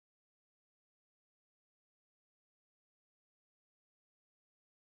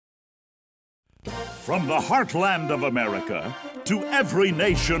From the heartland of America to every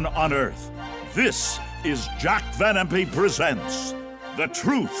nation on earth, this is Jack Van Impe Presents The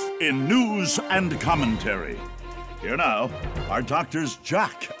Truth in News and Commentary. Here now are Doctors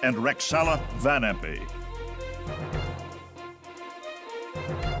Jack and Rexella Van Impe.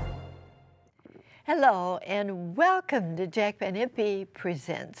 Hello and welcome to Jack Van Impe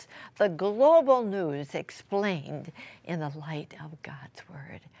Presents the global news explained in the light of God's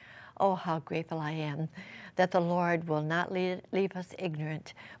Word. Oh, how grateful I am that the Lord will not leave us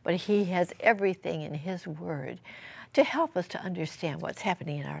ignorant, but He has everything in His Word to help us to understand what's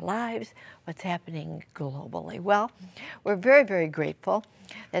happening in our lives, what's happening globally. Well, we're very, very grateful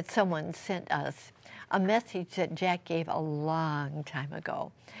that someone sent us a message that Jack gave a long time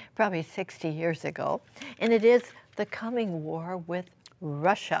ago, probably 60 years ago, and it is the coming war with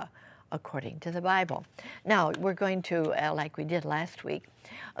Russia, according to the Bible. Now, we're going to, like we did last week,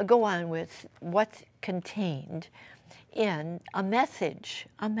 go on with what's contained in a message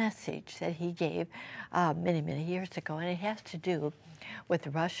that he gave many, many years ago, and it has to do with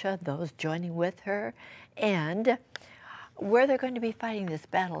Russia, those joining with her, and where they're going to be fighting this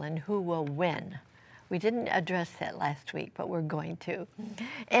battle and who will win. We didn't address that last week, but we're going to.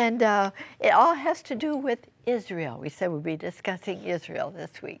 And it all has to do with Israel. We said we'd be discussing Israel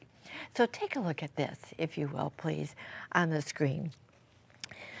this week. So take a look at this, if you will, please, on the screen.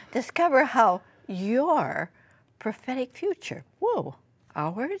 Discover how your prophetic future,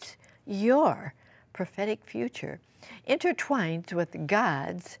 ours, your prophetic future, intertwines with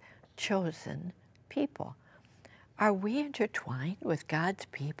God's chosen people. Are we intertwined with God's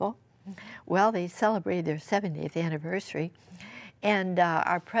people? Well, they celebrated their 70th anniversary, and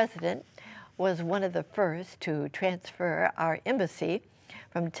our president was one of the first to transfer our embassy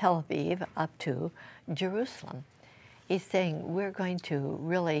from Tel Aviv up to Jerusalem. He's saying we're going to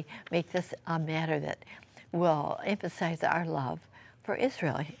really make this a matter that will emphasize our love for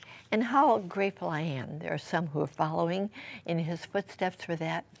Israel. And how grateful I am. There are some who are following in his footsteps for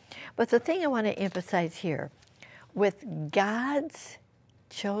that. But the thing I want to emphasize here, with God's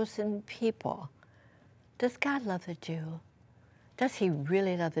chosen people, does God love the Jew? Does He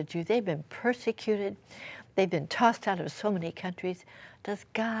really love the Jew? They've been persecuted. They've been tossed out of so many countries. Does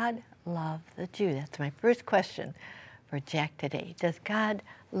God love the Jew? That's my first question for Jack today. Does God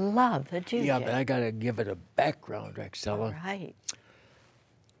love the Jew? Yeah, Jack? but I got to give it a background, Rexella. All right.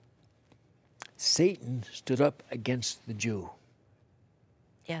 Satan stood up against the Jew.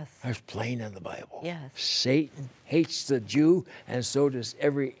 Yes. That's plain in the Bible. Yes. Satan hates the Jew, and so does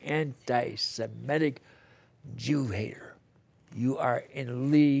every anti-Semitic Jew hater. You are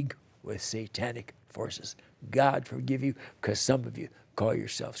in league with satanic forces. God forgive you, because some of you call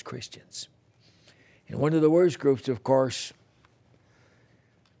yourselves Christians. And one of the worst groups, of course,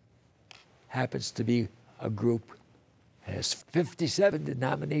 happens to be a group that has 57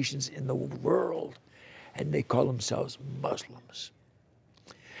 denominations in the world, and they call themselves Muslims.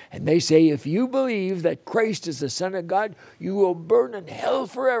 And they say, if you believe that Christ is the Son of God, you will burn in hell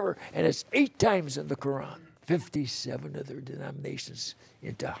forever. And it's 8 times in the Quran. 57 of their denominations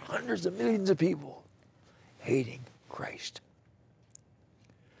into hundreds of millions of people hating Christ.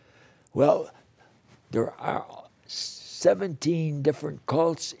 Well, there are 17 different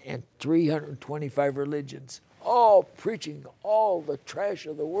cults and 325 religions, all preaching all the trash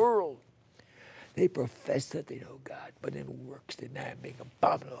of the world. They profess that they know God, but in works deny Him, being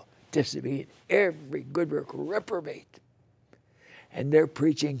abominable, disobedient, every good work reprobate. And they're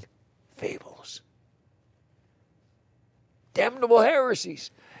preaching fables, damnable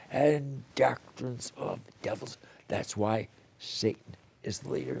heresies, and doctrines of devils. That's why Satan is the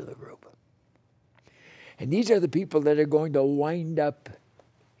leader of the group. And these are the people that are going to wind up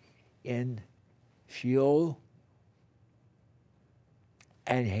in Sheol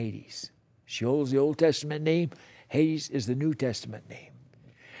and Hades. Sheol is the Old Testament name. Hades is the New Testament name.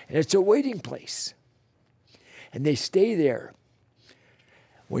 And it's a waiting place. And they stay there.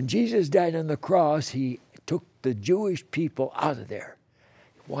 When Jesus died on the cross, He took the Jewish people out of there.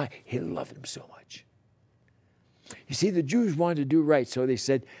 Why? He loved them so much. You see, the Jews wanted to do right, so they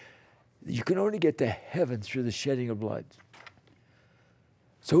said, you can only get to heaven through the shedding of blood.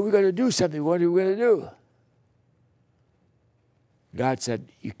 So we're going to do something. What are we going to do? God said,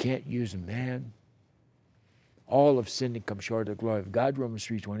 you can't use a man. All have sinned and come short of the glory of God, Romans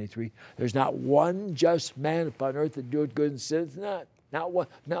 3:23. There's not one just man upon earth that doeth good and sinneth not. Not one,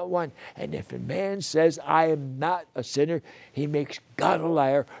 not one. And if a man says, I am not a sinner, he makes God a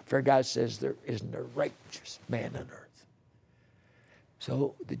liar, for God says there isn't a righteous man on earth.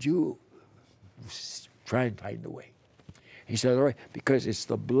 So the Jew try and find a way. He said, all right, because it's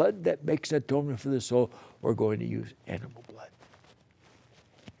the blood that makes atonement for the soul, we're going to use animal blood.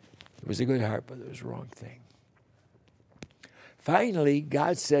 It was a good heart, but it was the wrong thing. Finally,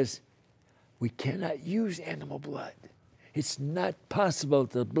 God says, we cannot use animal blood. It's not possible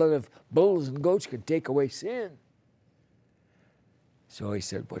that the blood of bulls and goats can take away sin. So he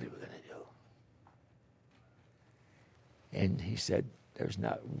said, what are we going to do? And he said, there's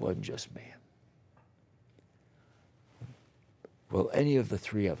not one just man. Well, any of the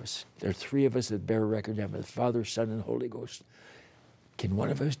three of us, there are three of us that bear record of the Father, Son, and Holy Ghost. Can one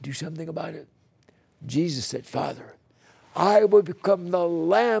of us do something about it? Jesus said, Father, I will become the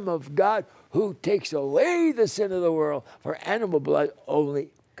Lamb of God who takes away the sin of the world. For animal blood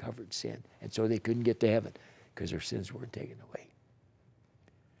only covered sin. And so they couldn't get to heaven because their sins weren't taken away.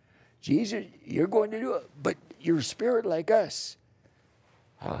 Jesus, you're going to do it, but you're a spirit like us.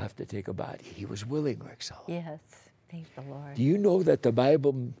 I'll have to take a body. He was willing, Rexall. Yes, thank the Lord. Do you know that the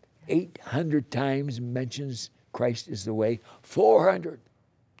Bible 800 times mentions Christ is the way? 400.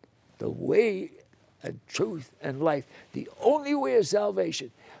 The way and truth and life. The only way of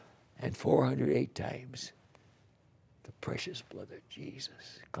salvation. And 408 times the precious blood of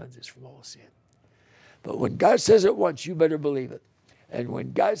Jesus cleanses from all sin. But when God says it once, you better believe it. And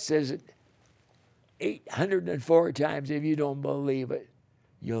when God says it 804 times, if you don't believe it,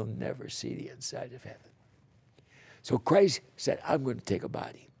 you'll never see the inside of heaven. So Christ said, I'm going to take a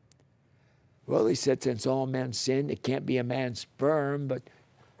body. Well, he said, since all men sin, it can't be a man's sperm, but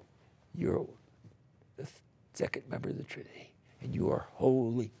you're the second member of the Trinity. And you are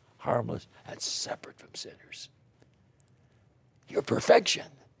holy, harmless, and separate from sinners. You're perfection.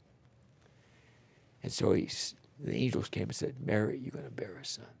 And so the angels came and said, Mary, you're going to bear a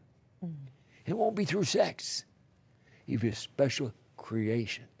son. Mm. It won't be through sex. It'll be a special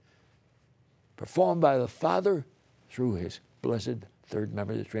creation performed by the Father through his blessed third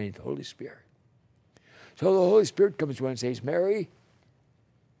member of the Trinity, the Holy Spirit. So the Holy Spirit comes to one and says, Mary,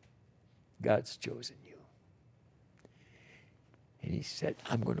 God's chosen you. And he said,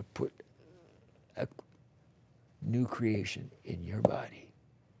 I'm going to put a new creation in your body.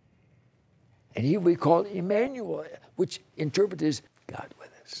 And he will be called Emmanuel, which interpreted as God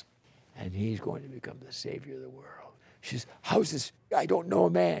with us. And he's going to become the Savior of the world. She says, how's this? I don't know a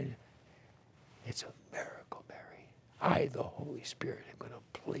man. It's a miracle, Mary. I, the Holy Spirit, am going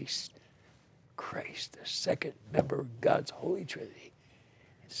to place Christ, the second member of God's Holy Trinity,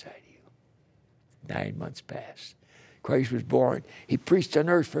 inside of you. 9 months passed. Christ was born. He preached on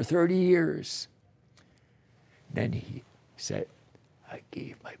earth for 30 years. Then he said, I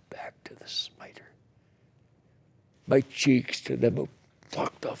gave my back to the smiter, my cheeks to them who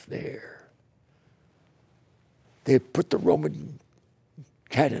plucked off the hair. They put the Roman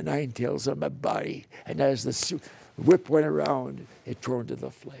cat o' nine tails on my body, and as the whip went around, it tore into the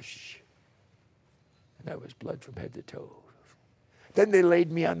flesh. And that was blood from head to toe. Then they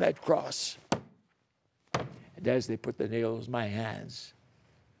laid me on that cross. And as they put the nails in my hands,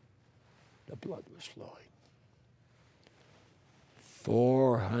 the blood was flowing.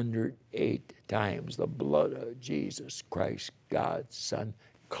 408 times the blood of Jesus Christ, God's Son,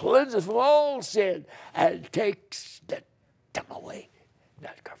 cleanses from all sin and takes them away.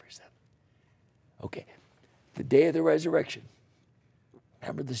 That covers them. Okay, the day of the resurrection.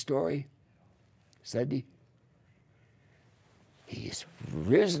 Remember the story? Sunday? He is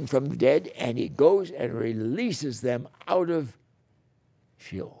risen from the dead, and he goes and releases them out of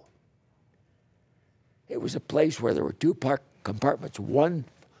Sheol. It was a place where there were two compartments, one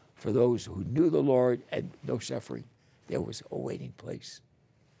for those who knew the Lord and no suffering. There was a waiting place.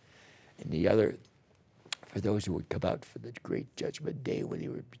 And the other for those who would come out for the great judgment day when he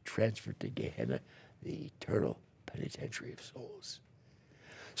would be transferred to Gehenna, the eternal penitentiary of souls.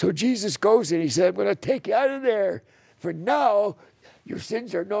 So Jesus goes and he said, I'm going to take you out of there. For now, your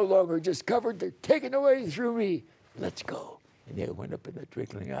sins are no longer just covered, they're taken away through me. Let's go. And they went up in the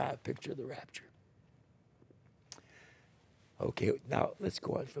twinkling eye, a picture of the rapture. Okay, now let's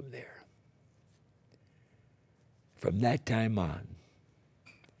go on from there. From that time on,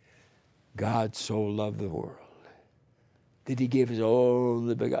 God so loved the world that he gave his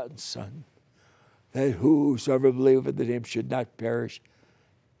only begotten Son, that whosoever believeth in him should not perish,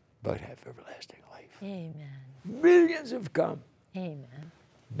 but have everlasting life. Amen. Millions have come. Amen.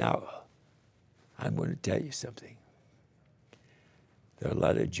 Now, I'm going to tell you something. There are a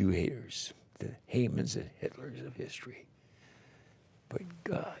lot of Jew haters, the Hamans and Hitlers of history. But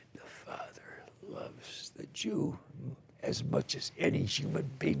God, the Father, loves the Jew as much as any human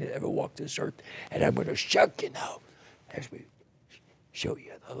being that ever walked this earth. And I'm going to shock you now as we show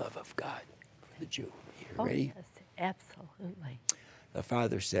you the love of God for the Jew. You ready? Yes, Absolutely. The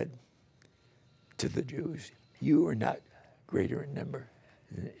Father said to the Jews, you are not greater in number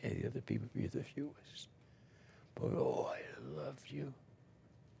than any other people, you're the fewest. But oh, I love you.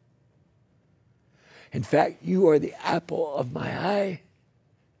 In fact, you are the apple of my eye.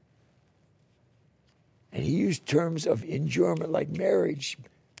 And he used terms of enjoyment like marriage,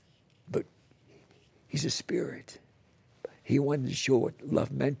 but he's a spirit. He wanted to show what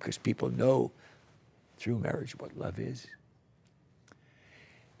love meant because people know through marriage what love is.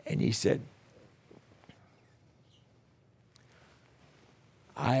 And he said,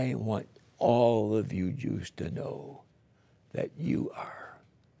 I want all of you Jews to know that you are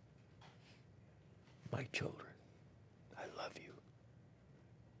my children. I love you.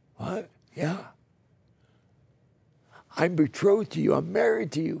 What? Yeah. I'm betrothed to you. I'm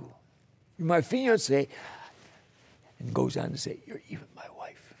married to you. You're my fiancé. And goes on to say, you're even my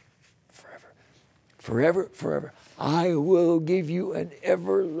wife forever. Forever, forever. I will give you an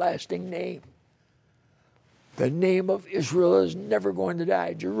everlasting name. The name of Israel is never going to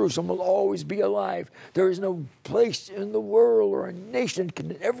die. Jerusalem will always be alive. There is no place in the world or a nation that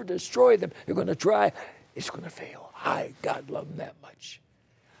can ever destroy them. They're going to try. It's going to fail. God love them that much.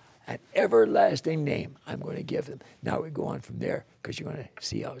 An everlasting name I'm going to give them. Now we go on from there because you're going to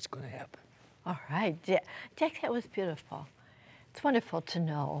see how it's going to happen. All right. Jack, that was beautiful. It's wonderful to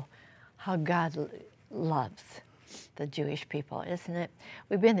know how God loves the Jewish people, isn't it?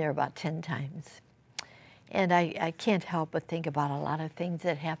 We've been there about 10 times. And I can't help but think about a lot of things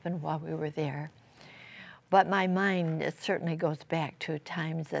that happened while we were there. But my mind certainly goes back to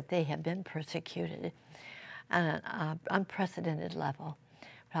times that they have been persecuted on an unprecedented level.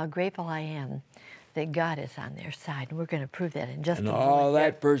 How grateful I am that God is on their side. And we're going to prove that in just a moment. And all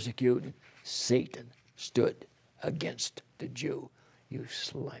that persecuted, Satan stood against the Jew. You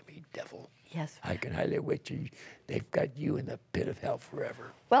slimy devil. Yes. I can hardly wait till they've got you in the pit of hell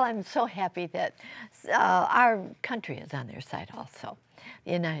forever. Well, I'm so happy that our country is on their side also,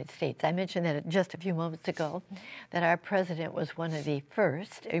 the United States. I mentioned that just a few moments ago, that our president was one of the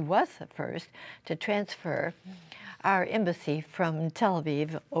first, he was the first, to transfer our embassy from Tel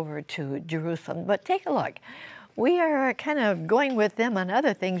Aviv over to Jerusalem. But take a look. We are kind of going with them on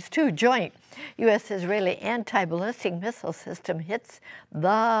other things too. Joint U.S. Israeli anti-ballistic missile system hits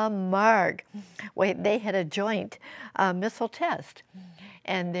the mark. Wait, they had a joint missile test,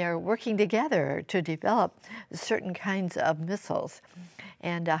 and they're working together to develop certain kinds of missiles.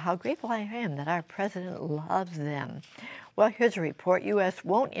 And how grateful I am that our president loves them. Well, here's a report. U.S.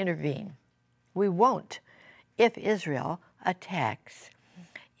 won't intervene. We won't if Israel attacks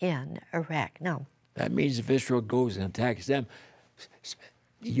in Iraq. Now, that means if Israel goes and attacks them,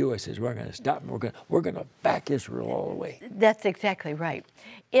 the U.S. says we're going to stop them. We're going to back Israel all the way. That's exactly right.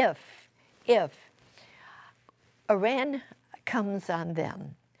 If Iran comes on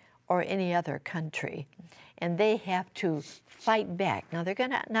them or any other country, and they have to fight back. Now, they're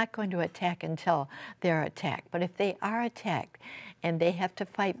not going to attack until they're attacked. But if they are attacked and they have to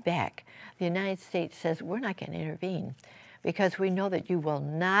fight back, the United States says, we're not going to intervene because we know that you will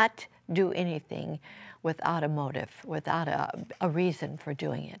not do anything without a motive, without a reason for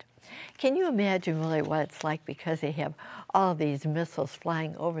doing it. Can you imagine really what it's like because they have all these missiles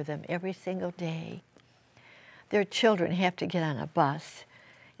flying over them every single day? Their children have to get on a bus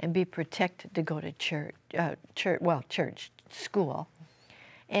and be protected to go to church, school,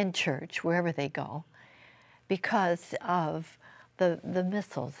 and church, wherever they go, because of the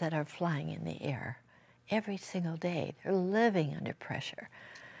missiles that are flying in the air every single day. They're living under pressure.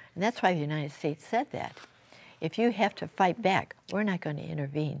 And that's why the United States said that. If you have to fight back, we're not going to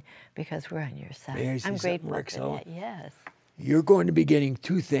intervene because we're on your side. I'm grateful for that, yes. You're going to be getting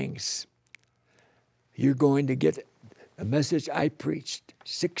two things. You're going to get a message I preached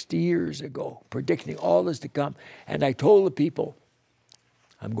 60 years ago, predicting all this to come. And I told the people,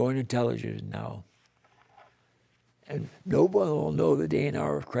 I'm going to television now. And no one will know the day and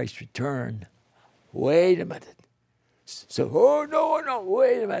hour of Christ's return. Wait a minute. So, no,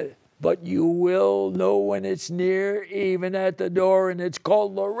 wait a minute. But you will know when it's near, even at the door, and it's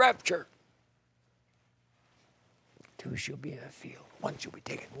called the rapture. Two shall be in a field. One shall be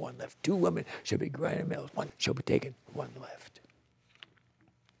taken, one left. Two women shall be grinding mills. One shall be taken, one left.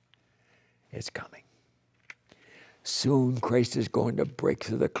 It's coming. Soon Christ is going to break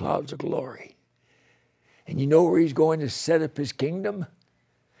through the clouds of glory. And you know where he's going to set up his kingdom?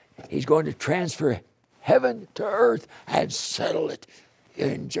 He's going to transfer heaven to earth and settle it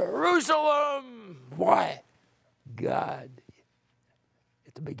in Jerusalem. Why? God,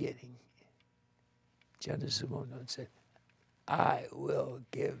 at the beginning, Genesis 1 said, I will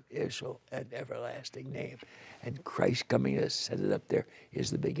give Israel special and everlasting name. And Christ coming to set it up there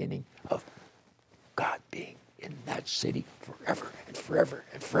is the beginning of God being in that city forever and forever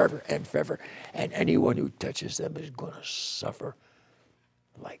and forever and forever. And anyone who touches them is going to suffer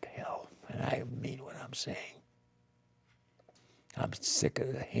like hell. And I mean what I'm saying. I'm sick of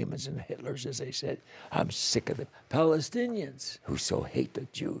the Hamans and the Hitlers, as I said. I'm sick of the Palestinians who so hate the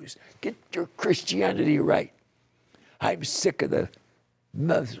Jews. Get your Christianity right. I'm sick of the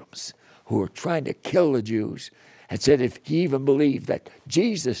Muslims who are trying to kill the Jews and said if he even believed that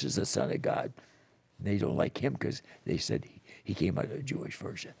Jesus is the Son of God, they don't like him because they said he came out of a Jewish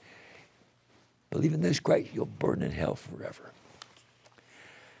version. Believe in this Christ, you'll burn in hell forever.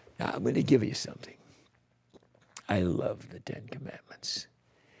 Now, I'm going to give you something. I love the Ten Commandments.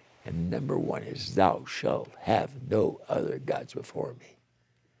 And number one is, thou shalt have no other gods before me.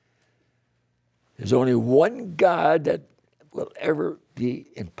 There's only one God that will ever be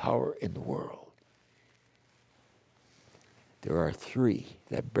in power in the world. There are three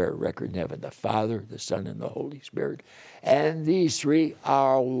that bear record in heaven, the Father, the Son, and the Holy Spirit. And these three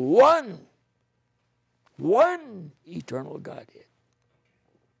are one eternal Godhead.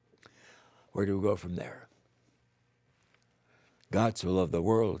 Where do we go from there? God so loved the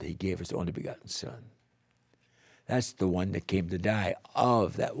world, he gave his only begotten Son. That's the one that came to die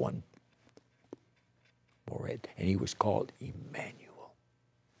of that one forehead. And he was called Emmanuel,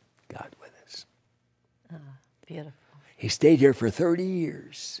 God with us. Beautiful. He stayed here for 30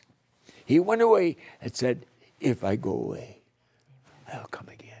 years. He went away and said, if I go away, I'll come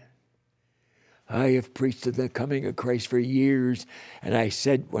again. I have preached of the coming of Christ for years, and I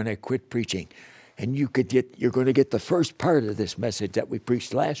said when I quit preaching, and you're going to get the first part of this message that we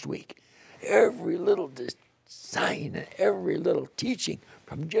preached last week. Every little design and every little teaching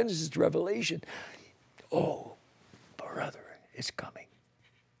from Genesis to Revelation. Oh, brother, it's coming.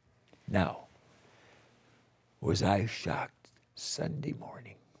 Now, was I shocked Sunday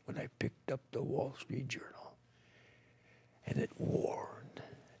morning when I picked up the Wall Street Journal and it warned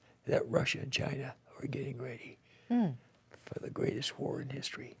that Russia and China were getting ready for the greatest war in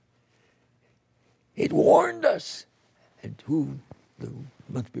history. It warned us. And the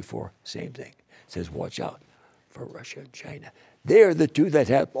month before, same thing. It says, watch out for Russia and China. They are the two that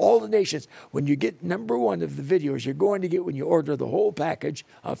have all the nations. When you get number one of the videos you're going to get when you order the whole package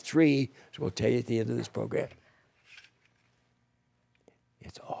of 3, so we'll tell you at the end of this program,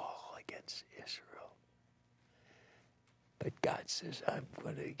 it's all against Israel. But God says, I'm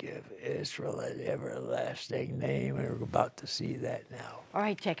going to give Israel an everlasting name, and we're about to see that now. All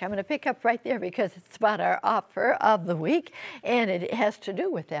right, Jack, I'm going to pick up right there because it's about our offer of the week, and it has to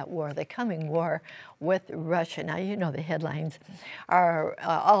do with that war, the coming war with Russia. Now, you know the headlines are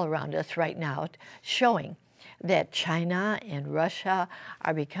all around us right now showing that China and Russia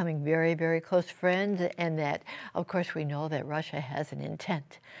are becoming very, very close friends, and that, of course, we know that Russia has an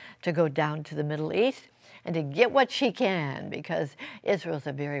intent to go down to the Middle East and to get what she can, because Israel's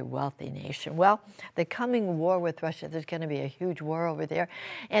a very wealthy nation. Well, the coming war with Russia, there's going to be a huge war over there.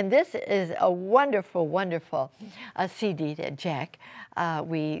 And this is a wonderful, wonderful CD that Jack,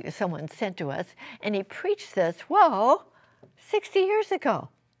 someone sent to us, and he preached this, 60 years ago.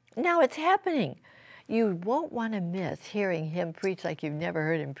 Now it's happening. You won't want to miss hearing him preach like you've never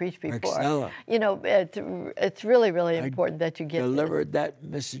heard him preach before. Excellent. You know, it's really, really important that you get delivered that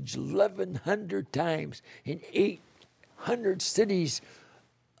message 1,100 times in 800 cities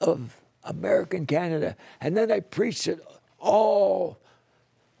of America and Canada. And then I preached it all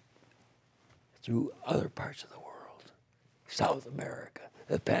through other parts of the world. South America,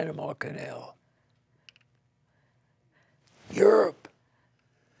 the Panama Canal, Europe.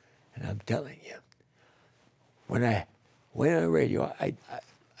 And I'm telling you, when I went on the radio,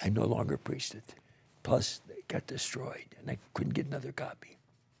 I no longer preached it. Plus, it got destroyed, and I couldn't get another copy.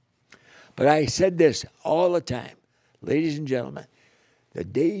 But I said this all the time. Ladies and gentlemen, the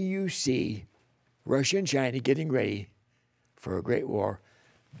day you see Russia and China getting ready for a great war,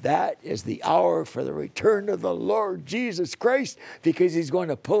 that is the hour for the return of the Lord Jesus Christ, because he's going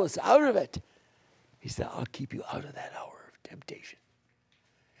to pull us out of it. He said, I'll keep you out of that hour of temptation.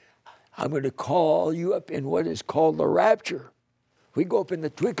 I'm going to call you up in what is called the rapture. We go up in the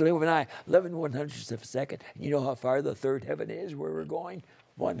twinkling of an eye, 11/100ths of a second. And you know how far the third heaven is, where we're going?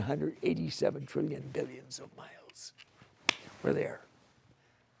 187 trillion billions of miles. We're there.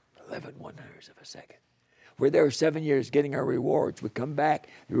 11/100ths of a second. We're there 7 years getting our rewards. We come back.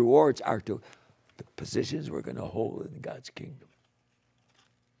 The rewards are to the positions we're going to hold in God's kingdom.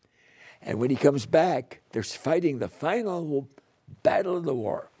 And when he comes back, they're fighting the final battle of the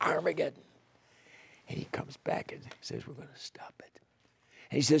war, Armageddon. And he comes back and says, we're going to stop it.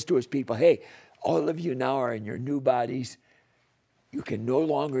 And he says to his people, hey, all of you now are in your new bodies. You can no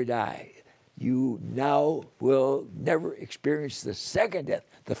longer die. You now will never experience the second death.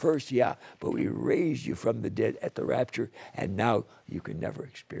 The first, yeah, but we raised you from the dead at the rapture, and now you can never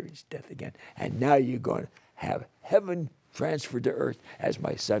experience death again. And now you're going to have heaven transferred to earth as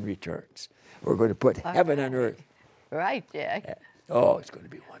my son returns. We're going to put heaven on earth. Right, Jack. Oh, it's going to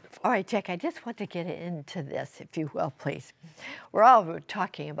be wonderful. All right, Jack, I just want to get into this, if you will, please. We're all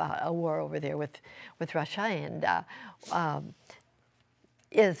talking about a war over there with Russia, and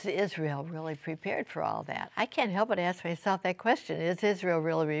is Israel really prepared for all that? I can't help but ask myself that question. Is Israel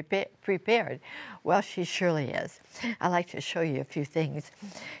really prepared? Well, she surely is. I'd like to show you a few things.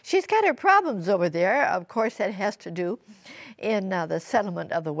 She's got her problems over there. Of course, that has to do in the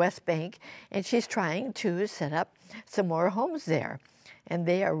settlement of the West Bank, and she's trying to set up some more homes there. And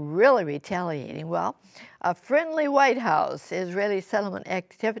they are really retaliating. Well, a friendly White House, Israeli settlement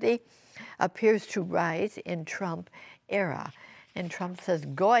activity appears to rise in Trump era. And Trump says,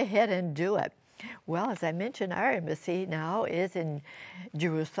 go ahead and do it. Well, as I mentioned, our embassy now is in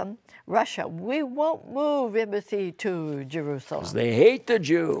Jerusalem, Russia. We won't move embassy to Jerusalem. 'Cause they hate the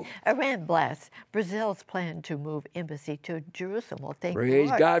Jew. Iran blasts Brazil's plan to move embassy to Jerusalem. Well, thank Praise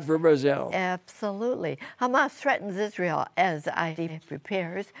Lord. God for Brazil. Absolutely. Hamas threatens Israel as IDF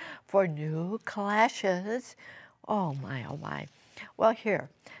prepares for new clashes. Oh, my, oh, my. Well, here,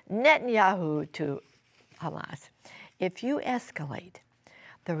 Netanyahu to Hamas. If you escalate,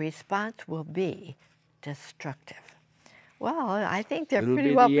 the response will be destructive. Well, I think they're It'll pretty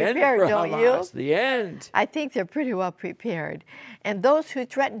be well the end prepared, for don't Hamas, you? the end. I think they're pretty well prepared. And those who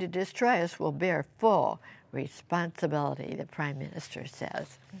threaten to destroy us will bear full responsibility, the Prime Minister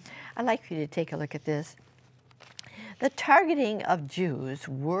says. I'd like for you to take a look at this. The targeting of Jews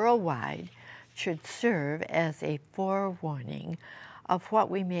worldwide should serve as a forewarning of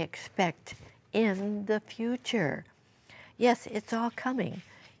what we may expect in the future. Yes, it's all coming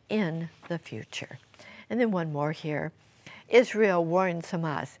in the future. And then one more here. Israel warns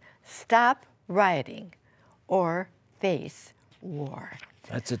Hamas, stop rioting or face war.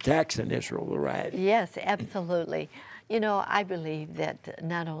 That's a tax on Israel, the riot. Yes, absolutely. You know, I believe that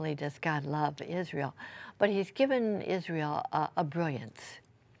not only does God love Israel, but he's given Israel a brilliance.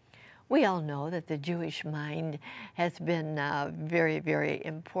 We all know that the Jewish mind has been very, very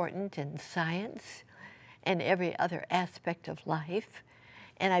important in science and every other aspect of life.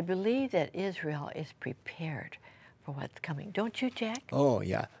 And I believe that Israel is prepared for what's coming. Don't you, Jack? Oh,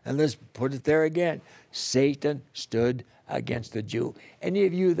 yeah. And let's put it there again. Satan stood against the Jew. Any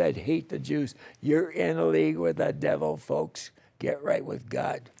of you that hate the Jews, you're in a league with the devil, folks. Get right with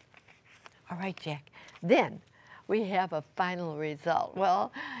God. All right, Jack. Then we have a final result.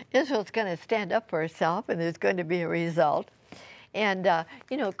 Well, Israel's going to stand up for herself, and there's going to be a result. And,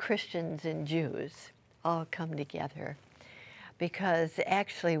 you know, Christians and Jews all come together because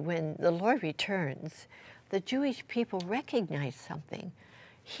actually when the Lord returns, the Jewish people recognize something.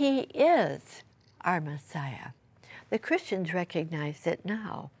 He is our Messiah. The Christians recognize it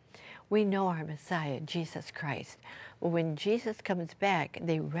now. We know our Messiah, Jesus Christ. But when Jesus comes back,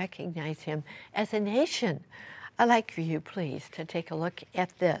 they recognize him as a nation. I'd like for you, please, to take a look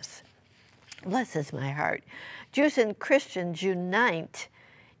at this. Blesses my heart. Jews and Christians unite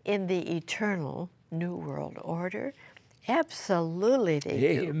in the eternal New World Order. Absolutely they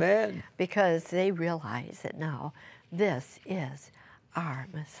do. Amen. Because they realize that now this is our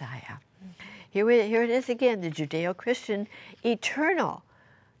Messiah. Here it is again, the Judeo-Christian eternal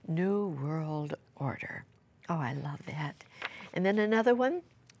New World Order. Oh, I love that. And then another one,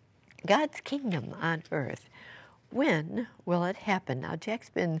 God's kingdom on earth. When will it happen? Now, Jack's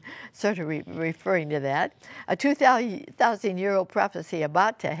been sort of referring to that. A 2,000-year-old prophecy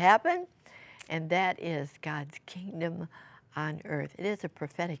about to happen, and that is God's kingdom on earth. It is a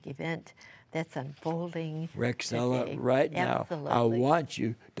prophetic event that's unfolding Rexella, today. right now, Absolutely. I want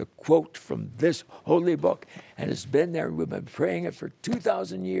you to quote from this holy book, and it's been there. We've been praying it for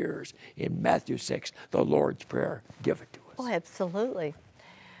 2,000 years in Matthew 6, the Lord's Prayer. Give it to us. Oh, absolutely.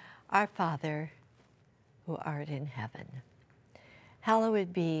 Our Father, who art in heaven,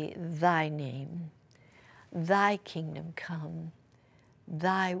 hallowed be thy name. Thy kingdom come,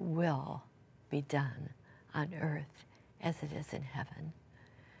 thy will be done on earth as it is in heaven.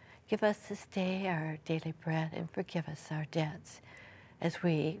 Give us this day our daily bread, and forgive us our debts as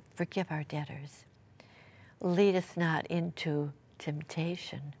we forgive our debtors. Lead us not into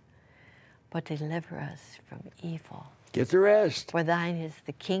temptation, but deliver us from evil. Get the rest. For thine is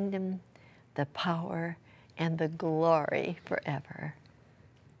the kingdom, the power, and the glory forever.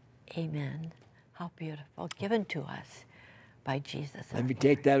 Amen. How beautiful. Given to us by Jesus. Let me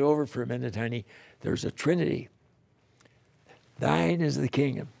take that over for a minute, honey. There's a Trinity. Thine is the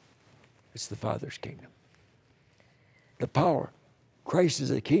kingdom. It's the Father's kingdom. The power. Christ is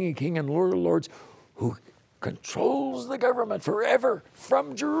the King of kings and Lord of lords who controls the government forever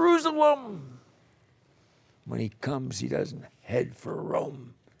from Jerusalem. When he comes, he doesn't head for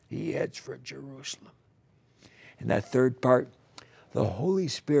Rome. He heads for Jerusalem. And that third part, the Holy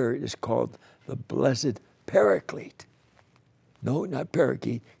Spirit is called the Blessed Paraclete. No, not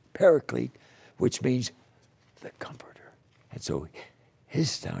Paraclete, Paraclete, which means the Comforter. And so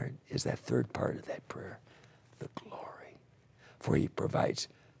his turn is that third part of that prayer, the glory. For he provides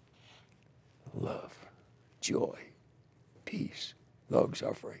love, joy, peace,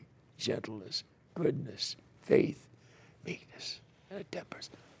 long-suffering, gentleness, goodness, faith, meekness, and temperance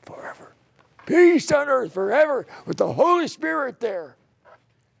forever. Peace on earth forever with the Holy Spirit there.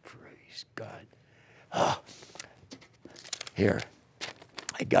 Praise God. Ah, here,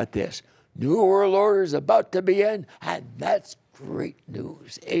 I got this. New world order is about to begin, and that's great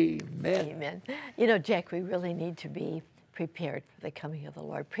news. Amen. Amen. You know, Jack, we really need to be prepared for the coming of the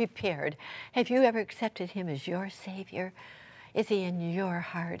Lord. Prepared. Have you ever accepted him as your Savior? Is he in your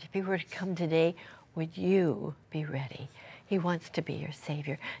heart? If he were to come today, would you be ready? He wants to be your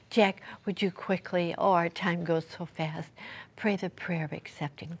Savior. Jack, would you quickly, our time goes so fast, pray the prayer of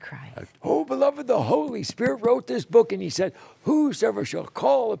accepting Christ. Oh, beloved, the Holy Spirit wrote this book, and he said, whosoever shall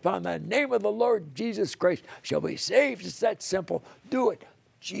call upon the name of the Lord Jesus Christ shall be saved. It's that simple. Do it.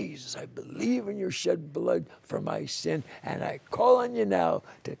 Jesus, I believe in your shed blood for my sin, and I call on you now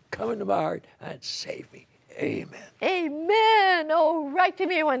to come into my heart and save me. Amen. Amen. Oh, write to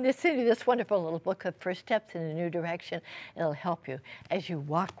me. I want to send you this wonderful little book of First Steps in a New Direction. It'll help you as you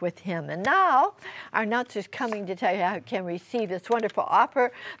walk with him. And now, our announcer's coming to tell you how you can receive this wonderful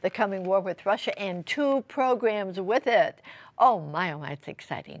offer, The Coming War with Russia, and 2 programs with it. Oh, my, it's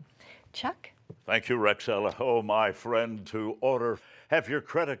exciting. Chuck? Thank you, Rexella. Oh, my friend, to order, have your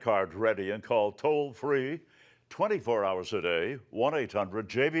credit card ready and call toll-free 24 hours a day,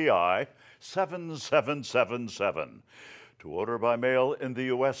 1-800-JVI 7777. To order by mail in the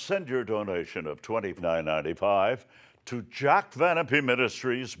U.S., send your donation of $29.95 to Jack Van Impe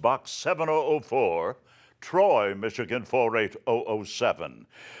Ministries, Box 7004, Troy, Michigan 48007.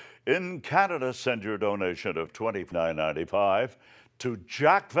 In Canada, send your donation of $29.95 to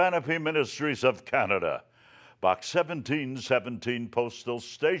Jack Van Impe Ministries of Canada, Box 1717, Postal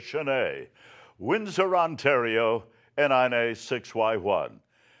Station A, Windsor, Ontario, NINA 6Y1.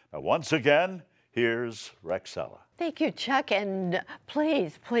 Now, once again, here's Rexella. Thank you, Chuck, and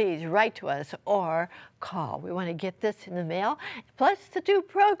please, please write to us or call. We want to get this in the mail, plus the 2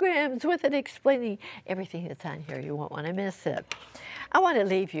 programs with it explaining everything that's on here. You won't want to miss it. I want to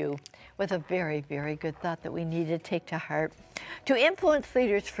leave you with a very, very good thought that we need to take to heart. To influence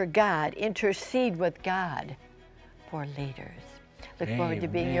leaders for God, intercede with God for leaders. Look forward to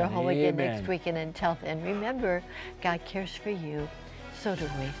being your home again next week, and until then, remember, God cares for you. So do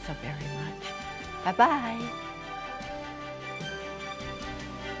we so very much. Bye-bye.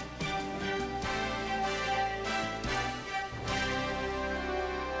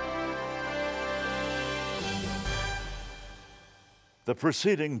 The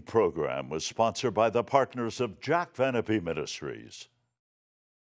preceding program was sponsored by the partners of Jack Van Impe Ministries.